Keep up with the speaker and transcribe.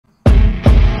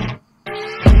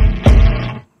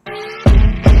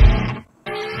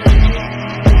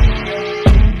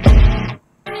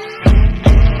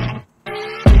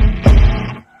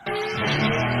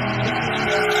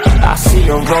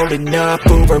Holding up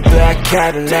Uber black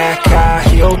Cadillac, high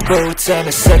heel boots and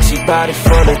a sexy body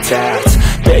full of tats.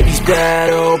 Baby's bad,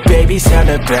 oh baby's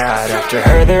hella bad. After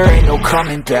her there ain't no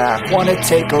coming back. Wanna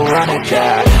take a run at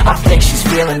that. I think she's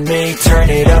feeling me. Turn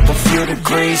it up a few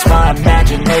degrees. My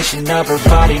imagination of her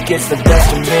body gets the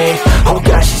best of me. Oh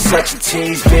gosh, she's such a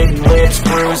tease. Bitten lips,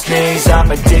 bruised knees.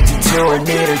 I'm addicted to her,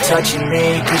 need her touching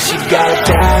me. Cause she got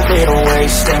a bad little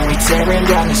waist. And we tearing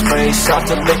down this place. Off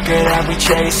the liquor that we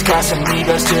chase. Got some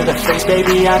egos to the face.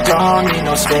 Baby, I don't need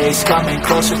no space. Coming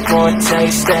closer for a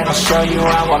taste. And I'll show you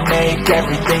how I make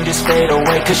everything just fade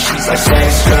away. Cause she's like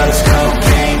sex, drugs,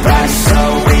 cocaine. Body so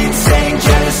insane.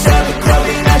 Jealous of the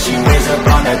clothing that she wears up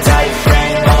on a tight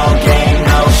frame. All game,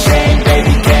 no shame.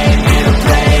 Baby came here to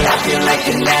play. I feel like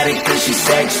an addict cause she's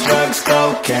sex, drugs,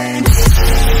 cocaine.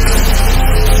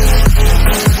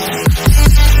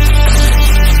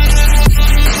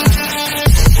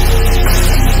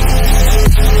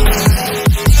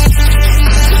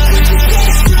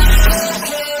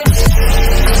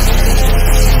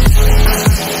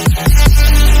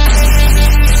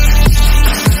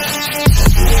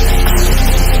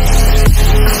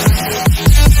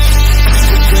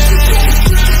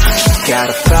 Got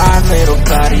a fine little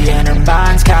body and her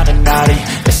mind's kinda naughty.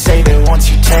 They say that once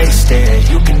you taste it,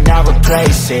 you cannot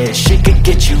replace it. She could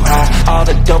get you high, all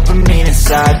the dopamine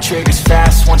inside triggers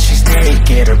fast once she's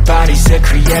naked. Her body's a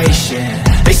creation.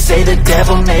 They say the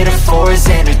devil made her for his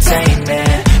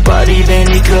entertainment, but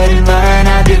even he couldn't learn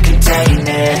how to contain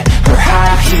it. Her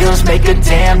high heels make a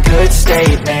damn good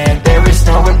statement. There is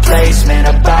no replacement,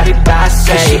 a body by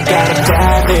Satan. She got a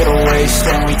bad little waist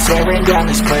and we tearing down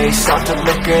this place. Off the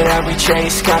liquor that we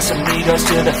chase. Got some egos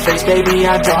to the face. Baby,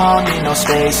 I don't need no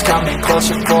space. Coming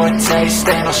closer for a taste.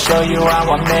 And I'll show you how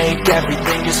I make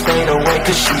everything just fade away.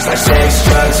 Cause she's like sex,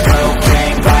 drugs,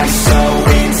 cocaine. Body so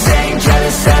insane.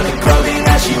 Jealous of the clothing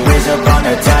that she wears up on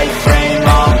a tight frame.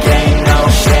 All game, no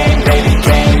shame. Baby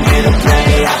came here to play.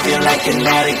 I feel like an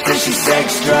addict cause she's sex,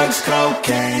 drugs,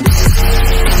 cocaine.